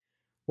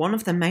One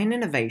of the main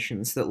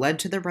innovations that led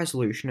to the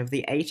resolution of the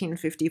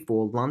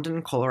 1854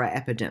 London cholera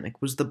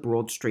epidemic was the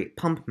Broad Street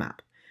Pump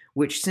Map,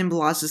 which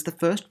symbolises the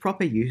first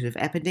proper use of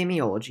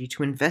epidemiology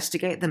to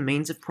investigate the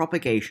means of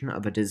propagation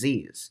of a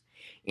disease.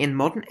 In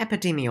modern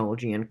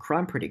epidemiology and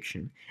crime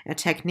prediction, a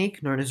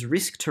technique known as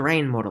risk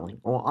terrain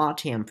modelling, or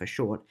RTM for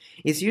short,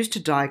 is used to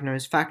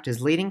diagnose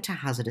factors leading to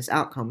hazardous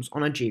outcomes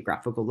on a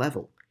geographical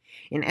level.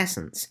 In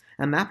essence,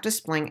 a map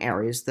displaying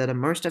areas that are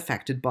most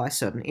affected by a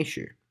certain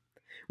issue.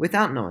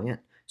 Without knowing it,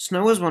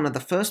 Snow was one of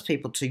the first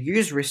people to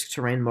use risk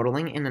terrain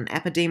modelling in an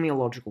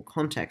epidemiological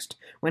context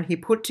when he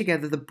put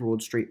together the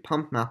Broad Street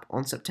Pump Map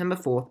on September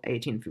 4,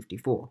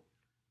 1854.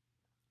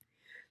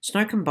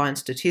 Snow combined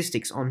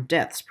statistics on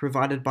deaths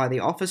provided by the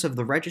Office of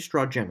the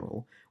Registrar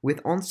General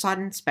with on-site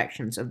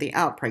inspections of the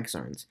outbreak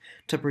zones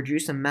to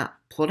produce a map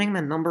plotting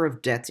the number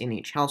of deaths in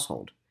each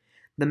household.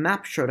 The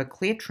map showed a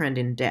clear trend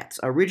in deaths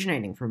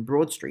originating from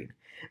Broad Street,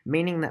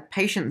 meaning that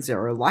patient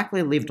 0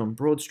 likely lived on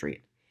Broad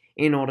Street.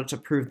 In order to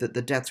prove that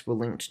the deaths were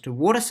linked to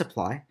water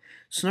supply,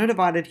 Snow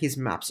divided his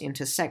maps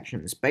into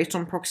sections based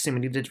on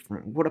proximity to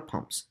different water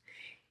pumps.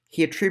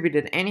 He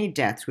attributed any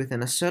deaths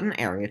within a certain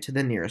area to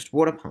the nearest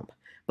water pump,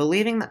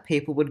 believing that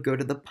people would go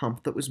to the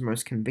pump that was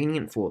most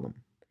convenient for them.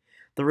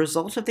 The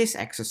result of this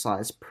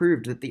exercise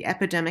proved that the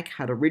epidemic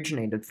had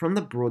originated from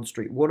the Broad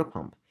Street water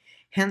pump,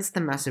 hence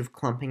the massive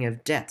clumping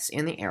of deaths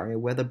in the area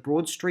where the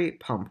Broad Street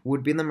pump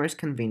would be the most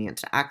convenient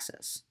to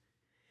access.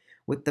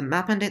 With the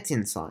map and its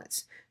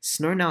insights,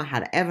 Snow now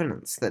had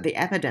evidence that the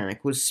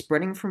epidemic was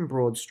spreading from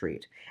Broad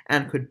Street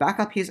and could back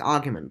up his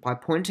argument by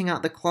pointing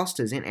out the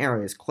clusters in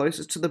areas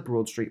closest to the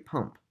Broad Street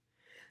pump.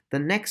 The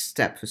next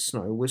step for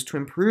Snow was to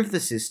improve the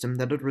system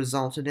that had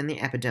resulted in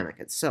the epidemic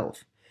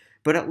itself,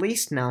 but at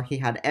least now he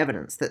had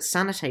evidence that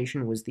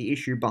sanitation was the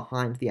issue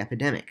behind the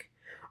epidemic.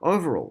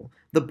 Overall,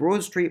 the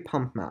Broad Street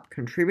Pump Map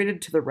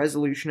contributed to the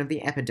resolution of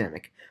the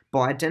epidemic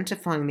by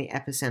identifying the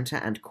epicenter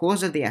and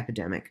cause of the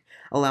epidemic,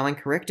 allowing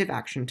corrective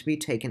action to be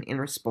taken in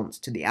response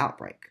to the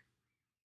outbreak.